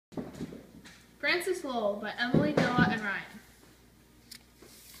Francis Lowell by Emily, Noah, and Ryan.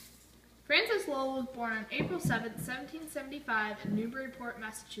 Francis Lowell was born on April 7, 1775 in Newburyport,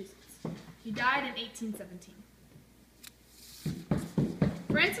 Massachusetts. He died in 1817.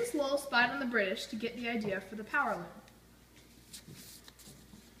 Francis Lowell spied on the British to get the idea for the power loom.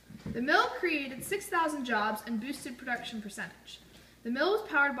 The mill created 6,000 jobs and boosted production percentage. The mill was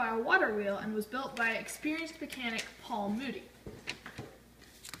powered by a water wheel and was built by experienced mechanic Paul Moody.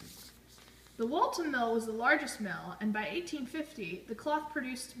 The Walton Mill was the largest mill, and by 1850, the cloth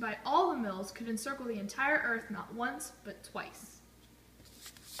produced by all the mills could encircle the entire earth not once, but twice.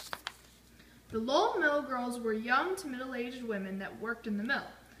 The Lowell mill girls were young to middle-aged women that worked in the mill.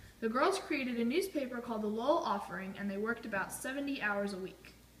 The girls created a newspaper called the Lowell Offering, and they worked about 70 hours a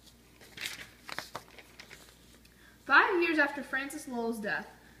week. 5 years after Francis Lowell's death,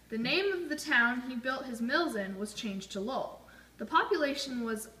 the name of the town he built his mills in was changed to Lowell. The population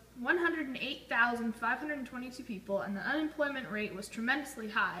was 108,522 people, and the unemployment rate was tremendously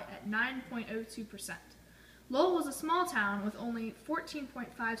high at 9.02%. Lowell was a small town with only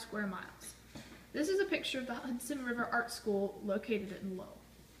 14.5 square miles. This is a picture of the Hudson River Art School located in Lowell.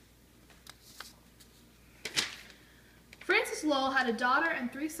 Francis Lowell had a daughter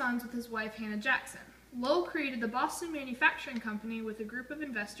and 3 sons with his wife Hannah Jackson. Lowell created the Boston Manufacturing Company with a group of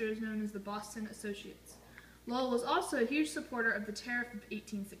investors known as the Boston Associates. Lowell was also a huge supporter of the Tariff of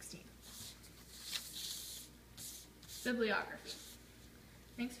 1816. Bibliography.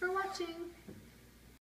 Thanks for watching.